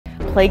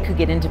plague could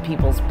get into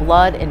people's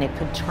blood and it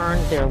could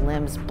turn their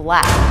limbs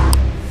black.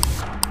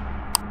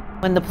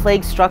 When the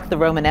plague struck the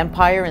Roman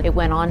Empire, it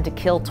went on to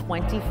kill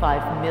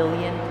 25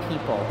 million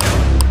people.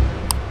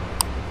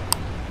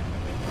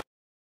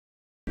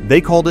 They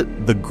called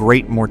it the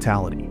Great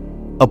Mortality,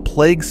 a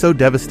plague so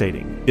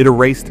devastating it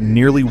erased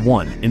nearly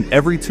 1 in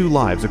every 2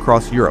 lives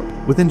across Europe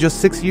within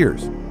just 6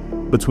 years,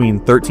 between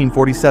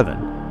 1347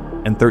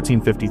 and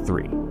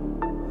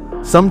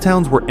 1353. Some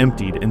towns were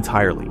emptied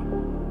entirely,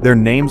 their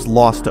names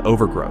lost to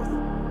overgrowth.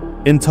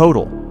 In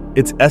total,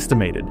 it's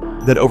estimated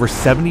that over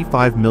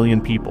 75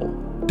 million people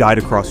died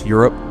across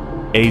Europe,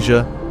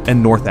 Asia,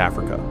 and North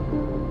Africa,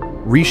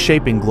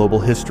 reshaping global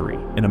history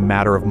in a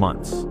matter of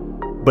months.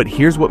 But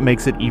here's what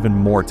makes it even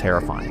more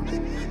terrifying.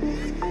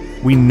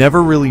 We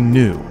never really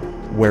knew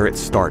where it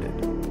started.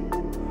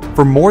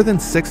 For more than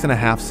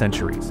 6.5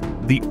 centuries,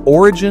 the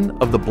origin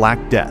of the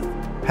Black Death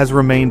has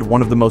remained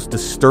one of the most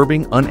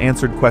disturbing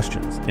unanswered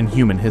questions in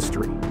human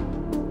history.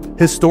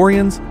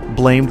 Historians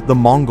blamed the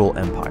Mongol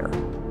Empire.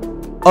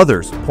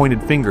 Others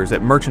pointed fingers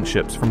at merchant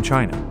ships from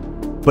China.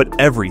 But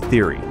every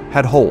theory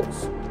had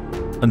holes.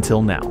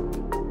 Until now.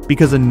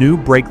 Because a new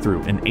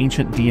breakthrough in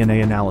ancient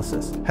DNA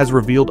analysis has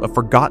revealed a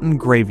forgotten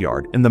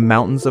graveyard in the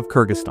mountains of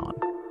Kyrgyzstan,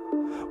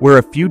 where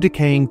a few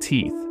decaying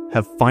teeth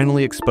have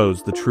finally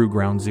exposed the true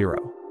ground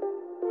zero.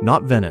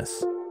 Not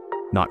Venice,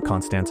 not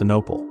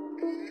Constantinople,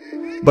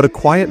 but a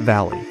quiet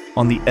valley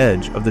on the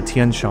edge of the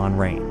Tian Shan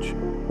Range,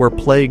 where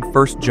plague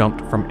first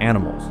jumped from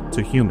animals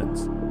to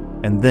humans,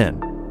 and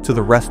then to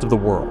the rest of the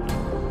world.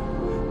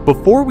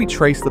 Before we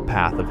trace the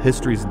path of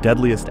history's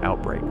deadliest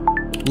outbreak,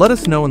 let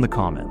us know in the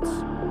comments.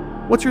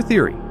 What's your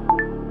theory?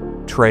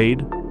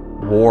 Trade,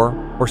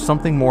 war, or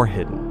something more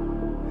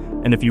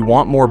hidden? And if you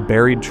want more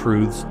buried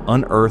truths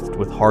unearthed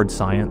with hard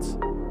science,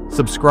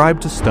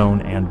 subscribe to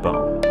Stone and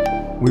Bone.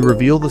 We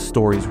reveal the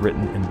stories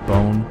written in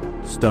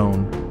bone,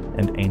 stone,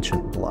 and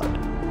ancient blood.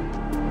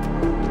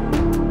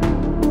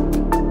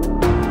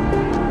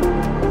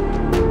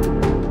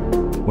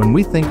 When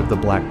we think of the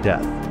Black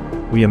Death,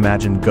 we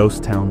imagine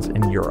ghost towns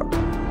in Europe,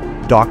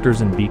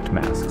 doctors in beaked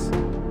masks,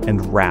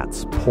 and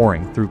rats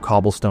pouring through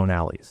cobblestone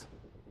alleys.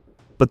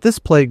 But this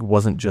plague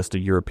wasn't just a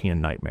European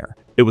nightmare,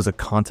 it was a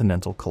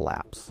continental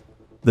collapse.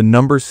 The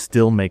numbers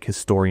still make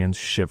historians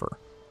shiver.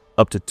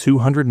 Up to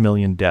 200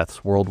 million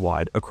deaths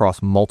worldwide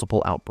across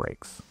multiple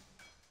outbreaks.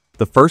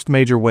 The first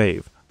major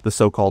wave, the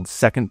so-called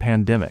Second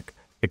Pandemic,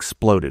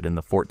 exploded in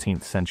the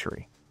 14th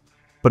century.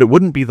 But it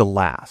wouldn't be the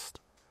last.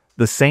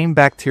 The same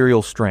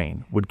bacterial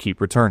strain would keep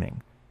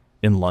returning.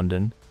 In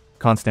London,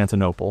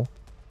 Constantinople,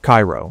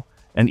 Cairo,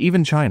 and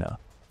even China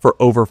for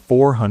over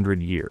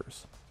 400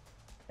 years.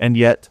 And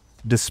yet,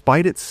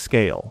 despite its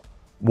scale,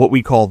 what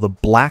we call the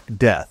Black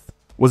Death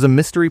was a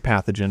mystery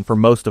pathogen for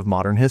most of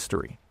modern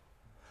history.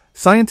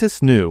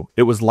 Scientists knew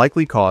it was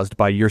likely caused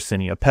by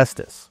Yersinia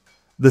pestis,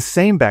 the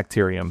same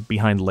bacterium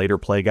behind later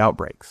plague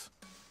outbreaks.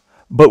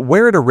 But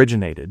where it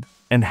originated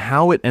and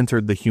how it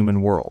entered the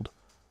human world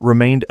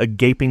remained a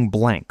gaping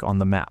blank on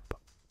the map.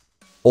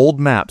 Old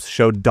maps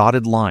showed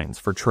dotted lines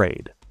for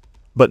trade,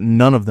 but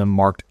none of them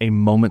marked a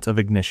moment of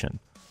ignition,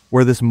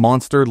 where this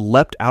monster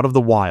leapt out of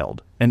the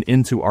wild and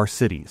into our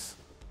cities.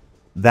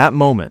 That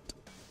moment,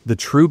 the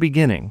true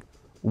beginning,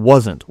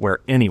 wasn't where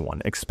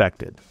anyone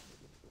expected.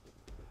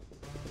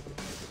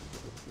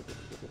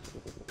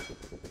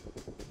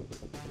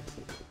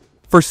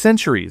 For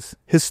centuries,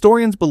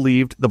 historians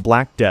believed the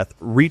Black Death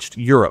reached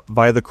Europe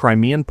via the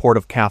Crimean port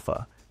of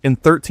Kaffa in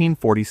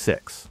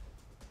 1346.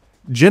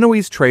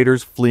 Genoese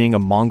traders fleeing a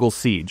Mongol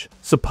siege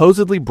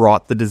supposedly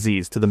brought the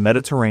disease to the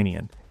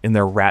Mediterranean in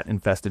their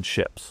rat-infested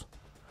ships.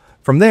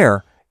 From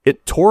there,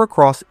 it tore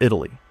across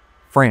Italy,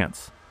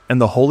 France, and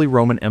the Holy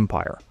Roman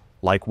Empire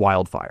like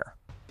wildfire.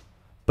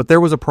 But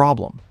there was a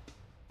problem.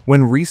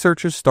 When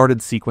researchers started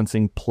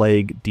sequencing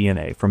plague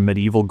DNA from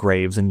medieval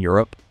graves in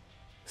Europe,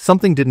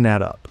 something didn't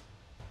add up.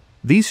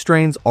 These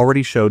strains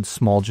already showed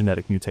small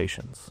genetic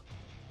mutations,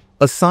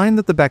 a sign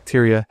that the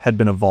bacteria had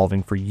been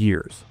evolving for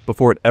years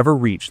before it ever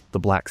reached the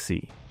Black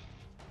Sea.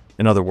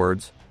 In other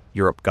words,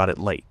 Europe got it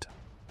late.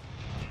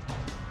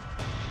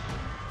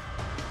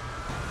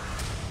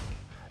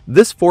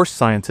 This forced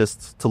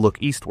scientists to look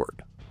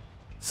eastward.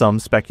 Some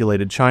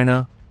speculated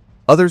China,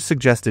 others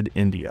suggested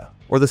India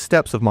or the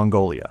steppes of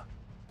Mongolia.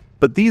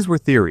 But these were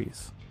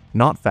theories,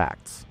 not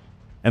facts,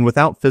 and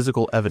without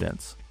physical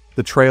evidence,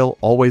 the trail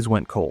always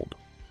went cold.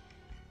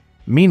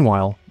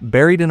 Meanwhile,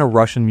 buried in a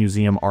Russian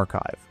museum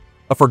archive,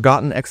 a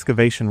forgotten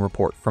excavation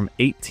report from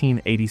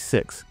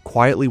 1886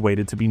 quietly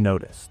waited to be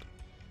noticed.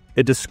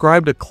 It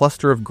described a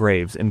cluster of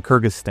graves in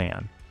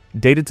Kyrgyzstan,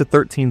 dated to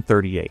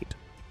 1338,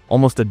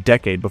 almost a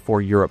decade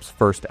before Europe's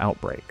first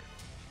outbreak.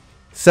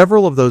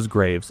 Several of those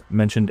graves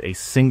mentioned a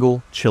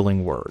single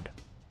chilling word: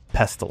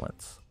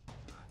 pestilence.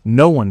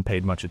 No one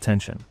paid much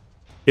attention.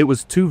 It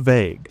was too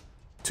vague,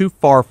 too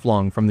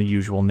far-flung from the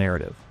usual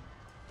narrative.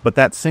 But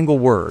that single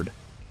word,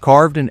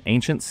 carved in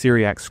ancient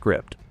Syriac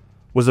script,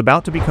 was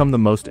about to become the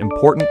most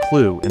important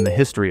clue in the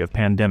history of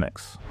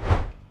pandemics.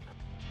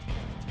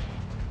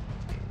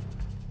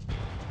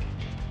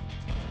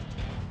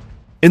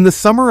 In the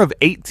summer of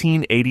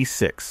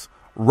 1886,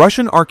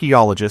 Russian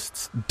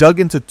archaeologists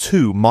dug into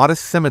two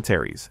modest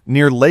cemeteries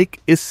near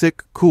Lake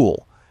Issyk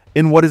Kul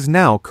in what is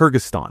now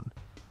Kyrgyzstan.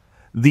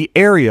 The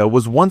area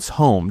was once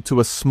home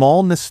to a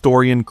small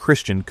Nestorian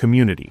Christian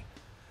community,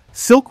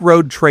 Silk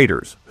Road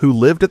traders who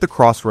lived at the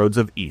crossroads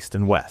of East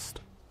and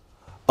West.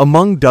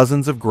 Among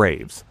dozens of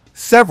graves,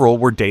 several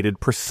were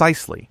dated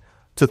precisely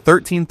to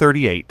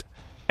 1338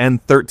 and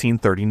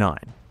 1339.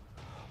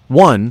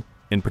 One,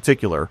 in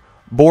particular,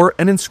 bore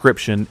an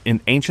inscription in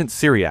ancient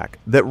Syriac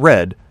that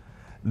read,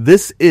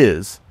 "This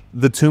is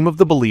the tomb of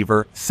the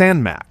believer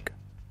Sanmak.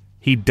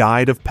 He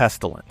died of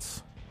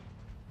pestilence."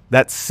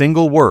 That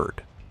single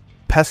word,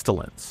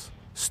 pestilence,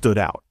 stood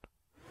out.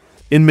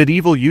 In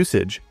medieval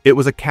usage, it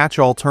was a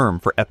catch-all term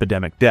for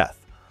epidemic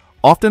death,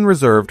 often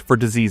reserved for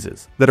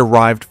diseases that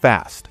arrived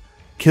fast,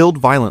 killed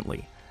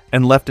violently,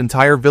 and left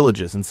entire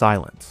villages in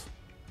silence.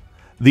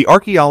 The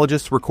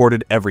archaeologists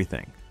recorded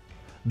everything.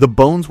 The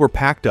bones were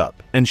packed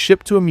up and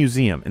shipped to a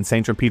museum in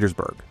St.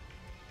 Petersburg,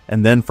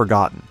 and then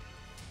forgotten.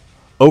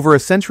 Over a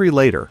century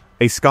later,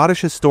 a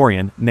Scottish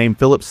historian named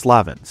Philip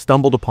Slavin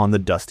stumbled upon the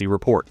dusty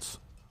reports.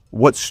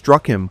 What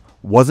struck him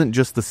wasn't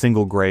just the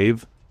single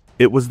grave,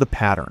 it was the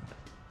pattern.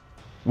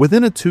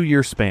 Within a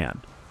 2-year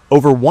span,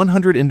 over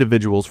 100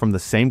 individuals from the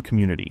same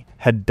community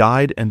had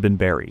died and been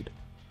buried.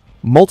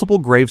 Multiple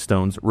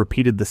gravestones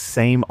repeated the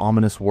same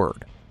ominous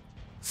word.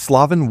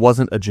 Slavin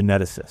wasn't a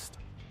geneticist,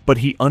 but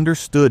he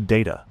understood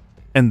data,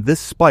 and this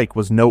spike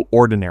was no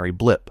ordinary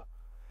blip.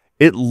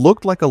 It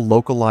looked like a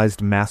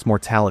localized mass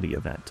mortality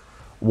event,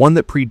 one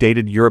that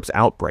predated Europe's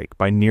outbreak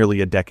by nearly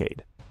a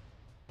decade.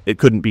 It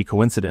couldn't be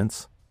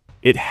coincidence.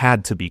 It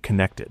had to be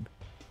connected.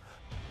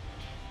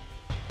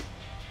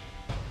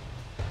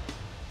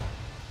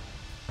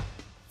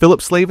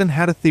 Philip Slavin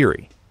had a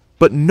theory,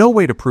 but no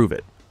way to prove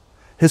it.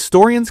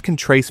 Historians can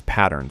trace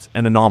patterns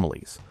and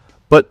anomalies,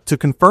 but to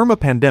confirm a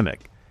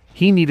pandemic,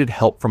 he needed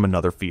help from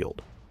another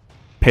field,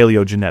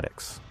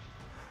 paleogenetics.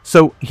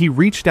 So he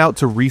reached out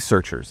to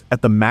researchers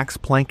at the Max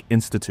Planck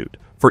Institute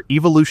for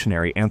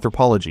Evolutionary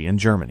Anthropology in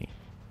Germany,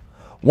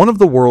 one of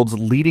the world's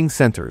leading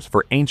centers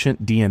for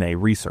ancient DNA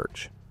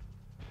research.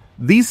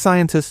 These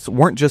scientists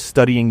weren't just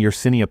studying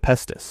Yersinia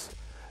pestis,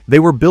 they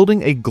were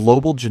building a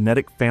global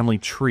genetic family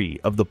tree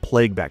of the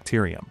plague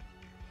bacterium.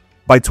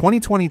 By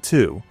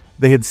 2022,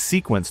 they had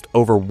sequenced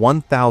over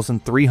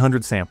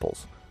 1,300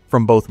 samples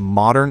from both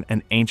modern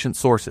and ancient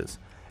sources,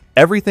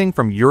 everything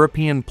from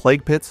European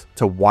plague pits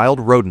to wild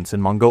rodents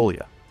in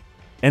Mongolia.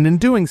 And in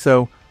doing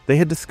so, they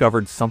had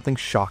discovered something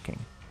shocking.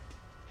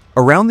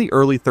 Around the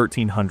early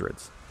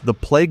 1300s, the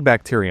plague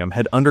bacterium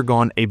had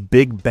undergone a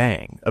big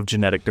bang of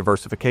genetic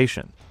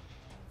diversification.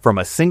 From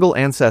a single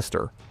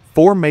ancestor,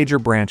 4 major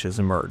branches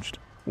emerged,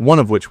 one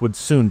of which would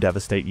soon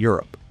devastate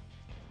Europe.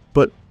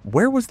 But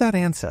where was that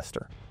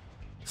ancestor?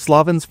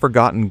 Slavin's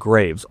forgotten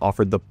graves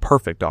offered the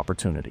perfect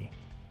opportunity.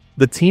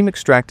 The team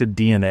extracted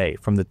DNA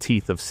from the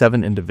teeth of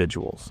 7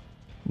 individuals,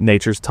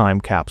 nature's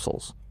time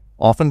capsules,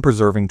 often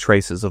preserving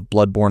traces of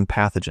blood-borne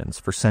pathogens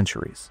for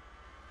centuries.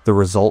 The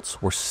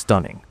results were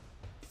stunning.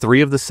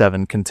 3 of the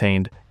 7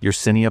 contained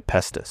Yersinia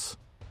pestis,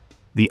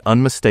 the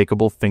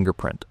unmistakable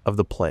fingerprint of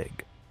the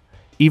plague.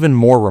 Even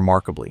more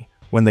remarkably,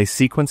 when they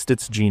sequenced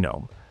its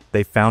genome,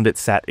 they found it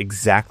sat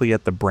exactly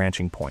at the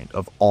branching point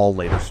of all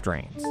later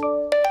strains.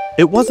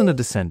 It wasn't a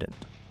descendant.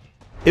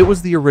 It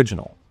was the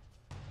original.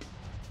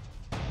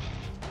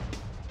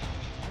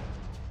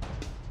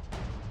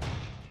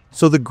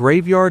 So the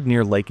graveyard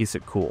near Lake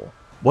Issyk Kul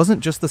wasn't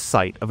just the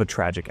site of a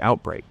tragic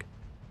outbreak.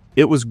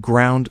 It was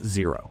ground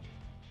zero.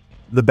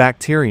 The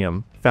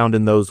bacterium found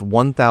in those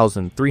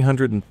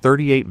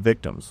 1,338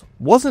 victims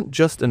wasn't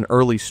just an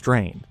early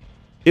strain.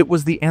 It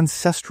was the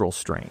ancestral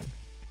strain,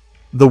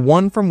 the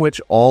one from which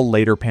all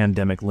later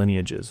pandemic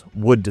lineages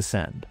would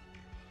descend.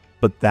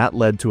 But that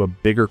led to a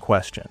bigger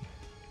question.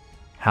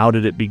 How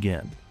did it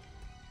begin?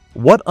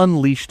 What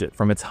unleashed it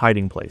from its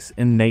hiding place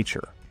in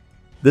nature?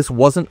 This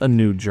wasn't a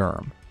new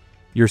germ.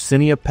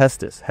 Yersinia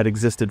pestis had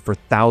existed for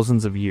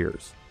thousands of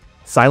years,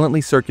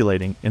 silently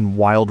circulating in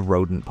wild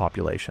rodent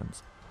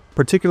populations,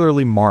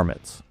 particularly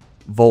marmots,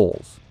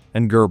 voles,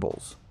 and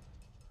gerbils.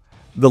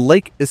 The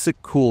Lake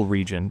Issyk Kul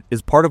region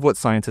is part of what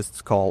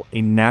scientists call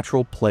a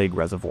natural plague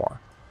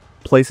reservoir,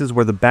 places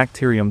where the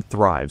bacterium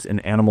thrives in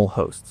animal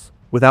hosts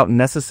without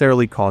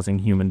necessarily causing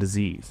human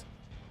disease.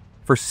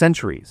 For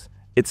centuries,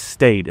 it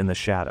stayed in the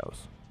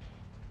shadows.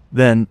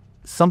 Then,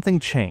 something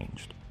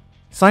changed.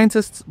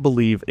 Scientists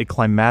believe a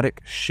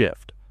climatic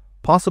shift,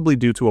 possibly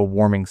due to a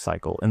warming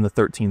cycle in the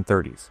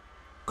 1330s,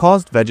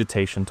 caused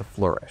vegetation to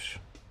flourish.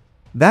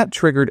 That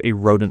triggered a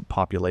rodent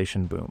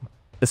population boom,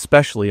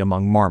 especially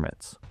among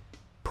marmots,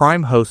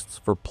 prime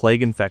hosts for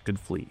plague-infected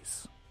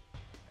fleas.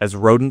 As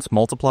rodents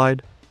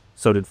multiplied,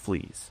 so did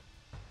fleas.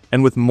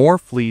 And with more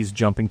fleas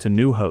jumping to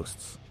new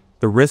hosts,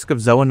 the risk of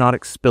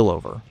zoonotic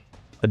spillover,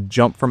 a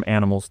jump from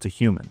animals to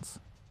humans,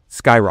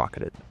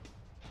 skyrocketed.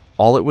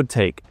 All it would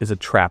take is a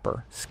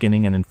trapper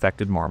skinning an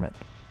infected marmot.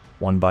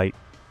 One bite,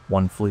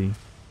 one flea,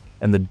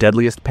 and the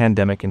deadliest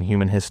pandemic in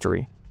human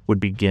history would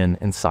begin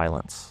in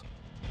silence.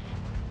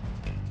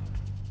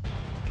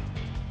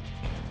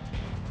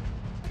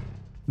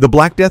 The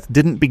Black Death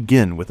didn't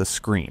begin with a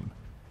scream.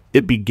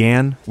 It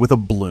began with a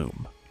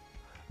bloom.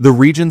 The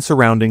region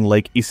surrounding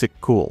Lake Issyk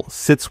Kul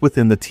sits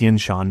within the Tian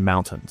Shan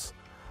Mountains,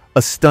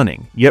 a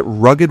stunning yet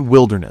rugged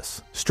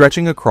wilderness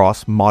stretching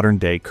across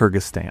modern-day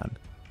Kyrgyzstan.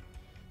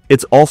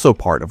 It's also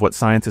part of what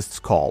scientists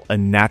call a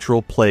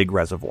natural plague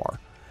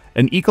reservoir,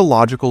 an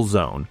ecological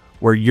zone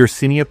where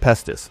Yersinia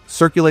pestis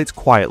circulates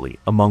quietly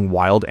among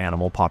wild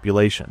animal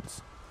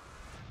populations.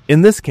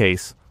 In this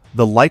case,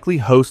 the likely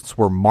hosts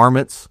were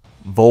marmots,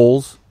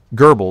 voles,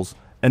 gerbils,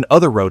 and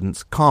other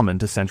rodents common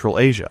to Central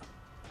Asia.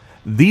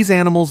 These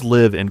animals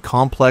live in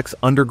complex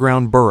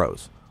underground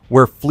burrows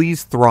where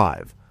fleas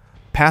thrive,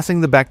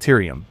 passing the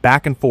bacterium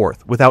back and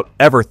forth without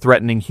ever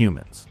threatening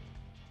humans,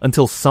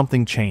 until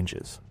something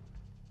changes.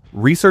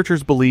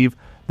 Researchers believe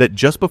that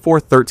just before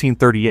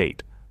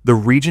 1338, the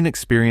region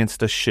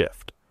experienced a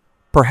shift,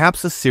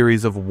 perhaps a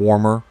series of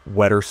warmer,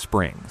 wetter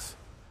springs.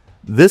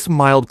 This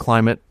mild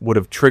climate would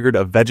have triggered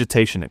a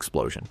vegetation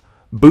explosion,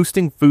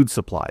 boosting food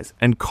supplies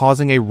and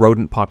causing a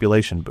rodent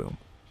population boom.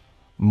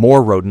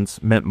 More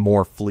rodents meant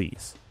more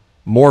fleas.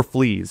 More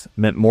fleas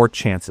meant more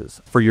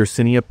chances for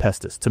Yersinia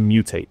pestis to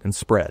mutate and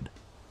spread.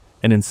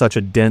 And in such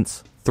a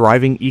dense,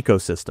 thriving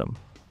ecosystem,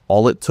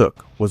 all it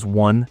took was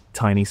one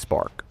tiny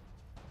spark.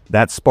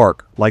 That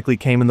spark likely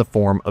came in the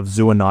form of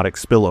zoonotic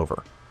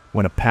spillover,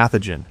 when a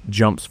pathogen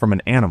jumps from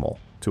an animal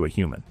to a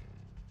human.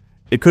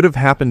 It could have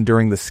happened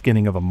during the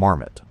skinning of a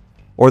marmot,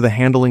 or the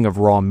handling of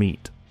raw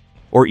meat,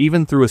 or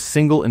even through a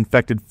single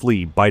infected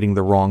flea biting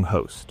the wrong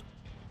host.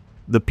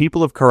 The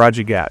people of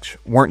Kyrgyzstan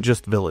weren't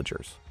just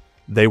villagers.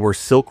 They were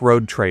Silk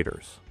Road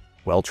traders,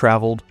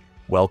 well-traveled,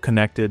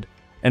 well-connected,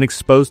 and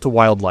exposed to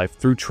wildlife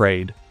through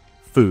trade,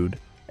 food,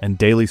 and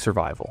daily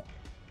survival.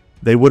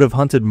 They would have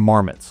hunted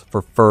marmots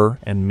for fur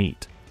and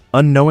meat,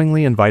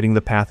 unknowingly inviting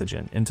the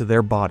pathogen into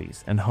their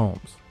bodies and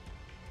homes.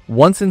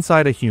 Once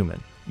inside a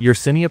human,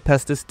 Yersinia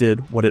pestis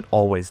did what it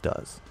always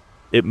does.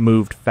 It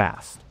moved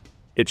fast.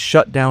 It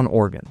shut down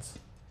organs.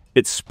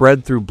 It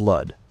spread through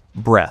blood,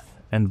 breath,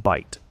 and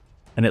bite,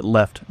 and it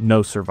left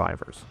no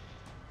survivors.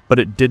 But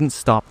it didn't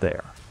stop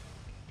there,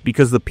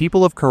 because the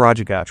people of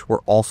Kyrgyzstan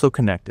were also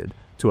connected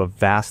to a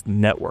vast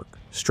network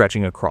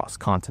stretching across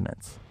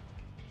continents.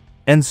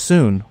 And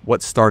soon,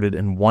 what started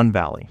in one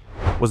valley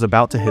was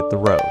about to hit the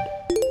road,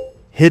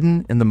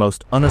 hidden in the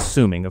most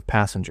unassuming of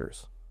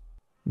passengers.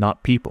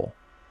 Not people,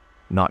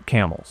 not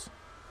camels,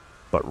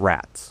 but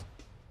rats.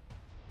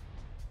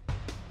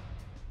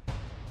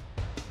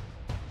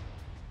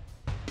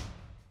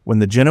 When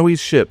the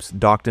Genoese ships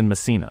docked in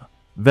Messina,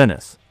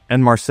 Venice,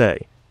 and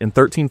Marseille in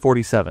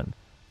 1347,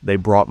 they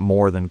brought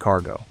more than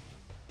cargo.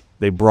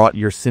 They brought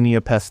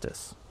Yersinia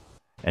pestis,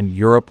 and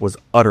Europe was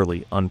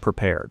utterly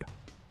unprepared.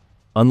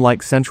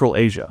 Unlike Central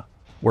Asia,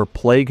 where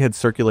plague had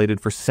circulated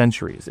for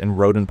centuries in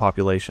rodent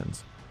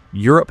populations,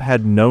 Europe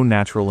had no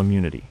natural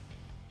immunity,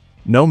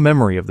 no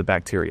memory of the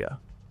bacteria,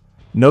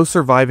 no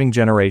surviving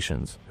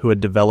generations who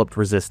had developed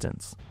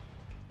resistance,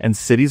 and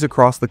cities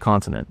across the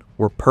continent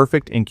were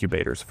perfect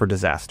incubators for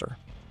disaster.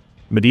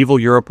 Medieval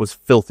Europe was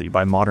filthy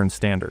by modern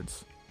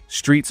standards.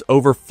 Streets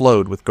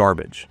overflowed with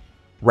garbage.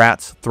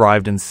 Rats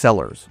thrived in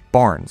cellars,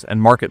 barns,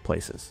 and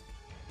marketplaces.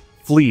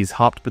 Fleas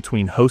hopped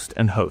between host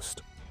and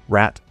host,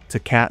 rat to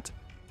cat,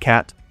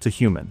 cat to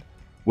human,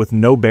 with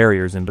no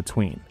barriers in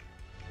between.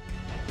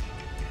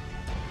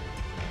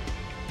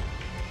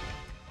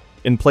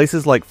 In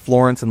places like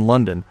Florence and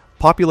London,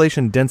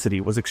 population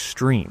density was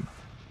extreme.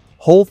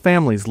 Whole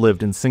families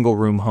lived in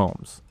single-room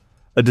homes.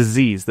 A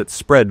disease that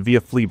spread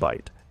via flea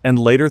bite, and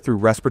later through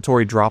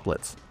respiratory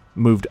droplets,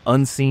 moved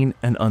unseen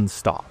and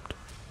unstopped.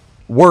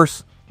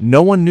 Worse,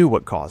 no one knew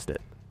what caused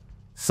it.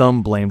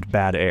 Some blamed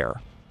bad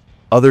air.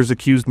 Others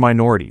accused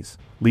minorities,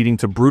 leading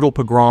to brutal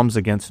pogroms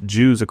against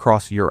Jews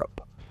across Europe.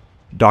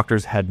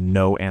 Doctors had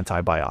no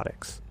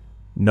antibiotics.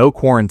 No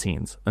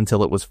quarantines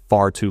until it was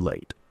far too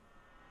late.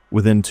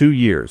 Within 2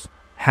 years,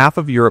 half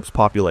of Europe's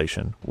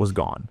population was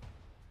gone.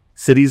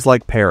 Cities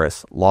like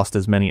Paris lost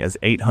as many as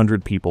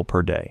 800 people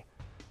per day.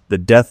 The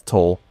death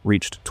toll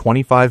reached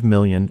 25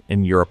 million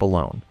in Europe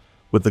alone,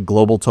 with the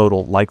global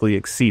total likely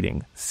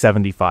exceeding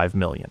 75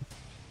 million.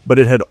 But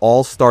it had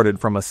all started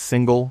from a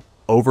single,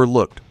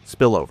 overlooked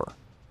spillover.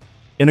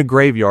 In a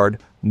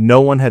graveyard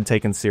no one had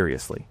taken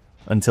seriously,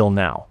 until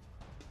now.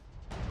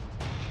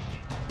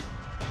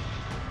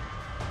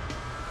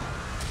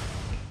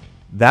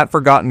 That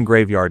forgotten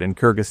graveyard in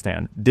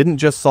Kyrgyzstan didn't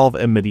just solve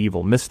a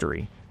medieval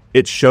mystery,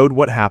 it showed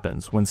what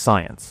happens when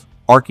science,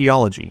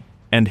 archaeology,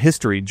 and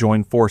history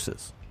join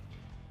forces.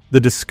 The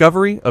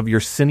discovery of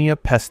Yersinia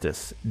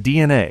pestis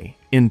DNA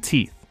in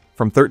teeth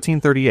from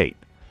 1338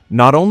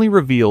 not only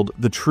revealed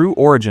the true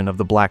origin of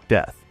the Black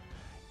Death,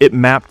 it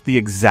mapped the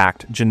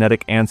exact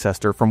genetic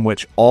ancestor from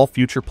which all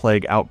future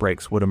plague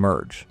outbreaks would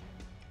emerge.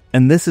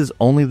 And this is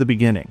only the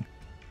beginning.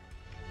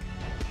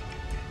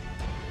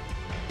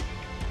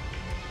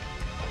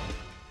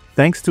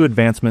 Thanks to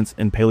advancements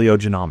in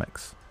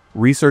paleogenomics,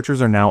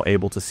 researchers are now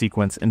able to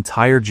sequence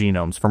entire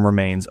genomes from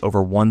remains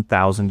over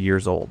 1,000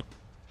 years old,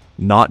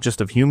 not just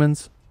of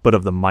humans, but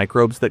of the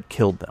microbes that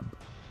killed them.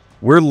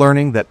 we're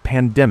learning that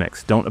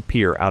pandemics don't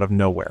appear out of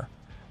nowhere.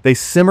 They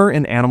simmer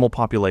in animal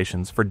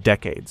populations for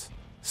decades,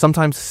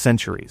 sometimes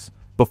centuries,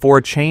 before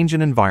a change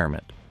in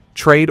environment,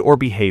 trade, or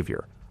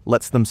behavior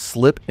lets them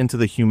slip into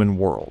the human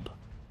world.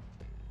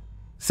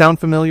 Sound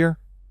familiar?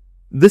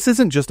 This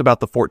isn't just about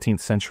the 14th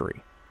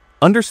century.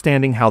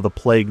 Understanding how the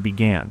plague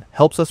began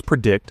helps us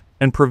predict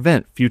and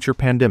prevent future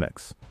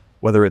pandemics,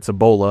 whether it's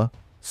Ebola,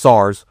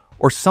 SARS,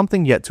 or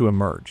something yet to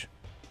emerge.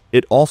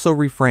 It also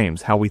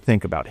reframes how we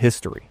think about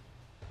history.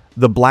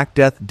 The Black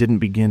Death didn't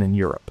begin in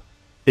Europe.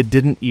 It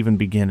didn't even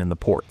begin in the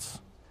ports.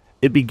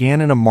 It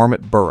began in a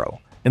marmot burrow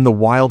in the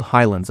wild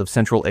highlands of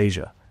Central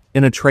Asia,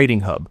 in a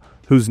trading hub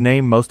whose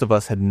name most of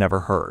us had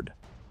never heard,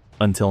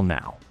 until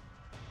now.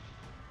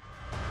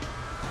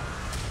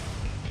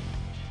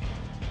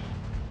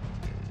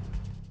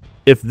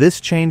 If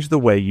this changed the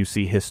way you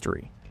see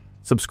history,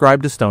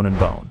 subscribe to Stone and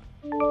Bone.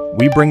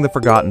 We bring the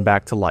forgotten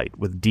back to light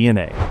with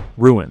DNA,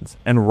 ruins,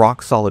 and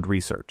rock-solid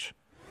research.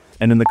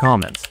 And in the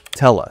comments,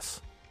 tell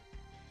us,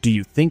 do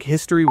you think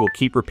history will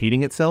keep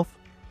repeating itself?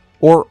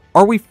 Or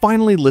are we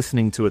finally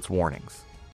listening to its warnings?